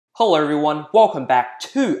Hello everyone, welcome back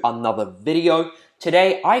to another video.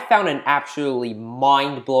 Today I found an absolutely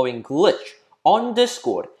mind-blowing glitch on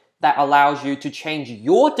Discord that allows you to change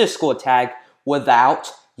your Discord tag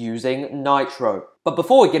without using Nitro. But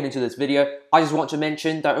before we get into this video, I just want to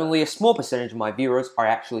mention that only a small percentage of my viewers are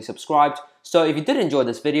actually subscribed. So if you did enjoy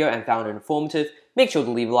this video and found it informative, make sure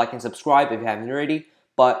to leave a like and subscribe if you haven't already.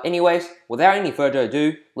 But anyways, without any further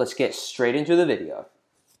ado, let's get straight into the video.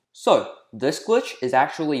 So, this glitch is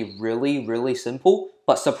actually really simple,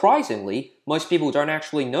 but surprisingly, most people don't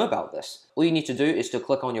actually know about this. All you need to do is to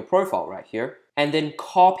click on your profile right here, and then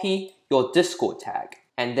copy your Discord tag.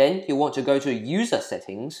 And then you want to go to user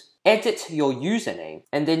settings, edit your username,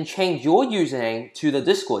 and then change your username to the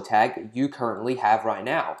Discord tag you currently have right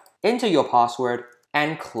now. Enter your password,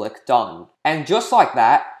 and click done. And just like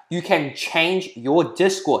that, you can change your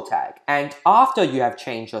Discord tag. And after you have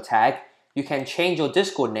changed your tag, you can change your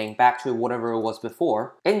Discord name back to whatever it was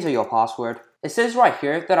before. Enter your password. It says right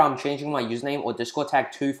here that I'm changing my username or Discord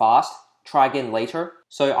tag too fast. Try again later.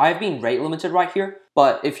 So I've been rate limited right here.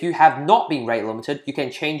 But if you have not been rate limited, you can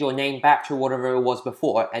change your name back to whatever it was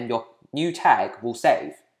before and your new tag will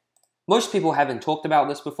save. Most people haven't talked about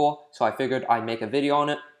this before, so I figured I'd make a video on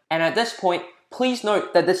it. And at this point, please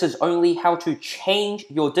note that this is only how to change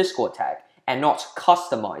your Discord tag and not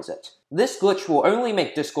customize it. This glitch will only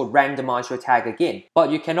make Discord randomize your tag again, but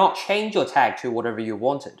you cannot change your tag to whatever you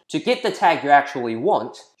wanted. To get the tag you actually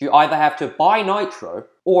want, you either have to buy Nitro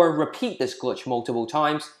or repeat this glitch multiple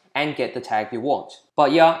times and get the tag you want.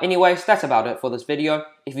 But yeah, anyways, that's about it for this video.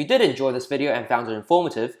 If you did enjoy this video and found it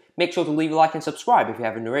informative, make sure to leave a like and subscribe if you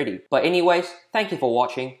haven't already. But anyways, thank you for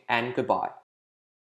watching and goodbye.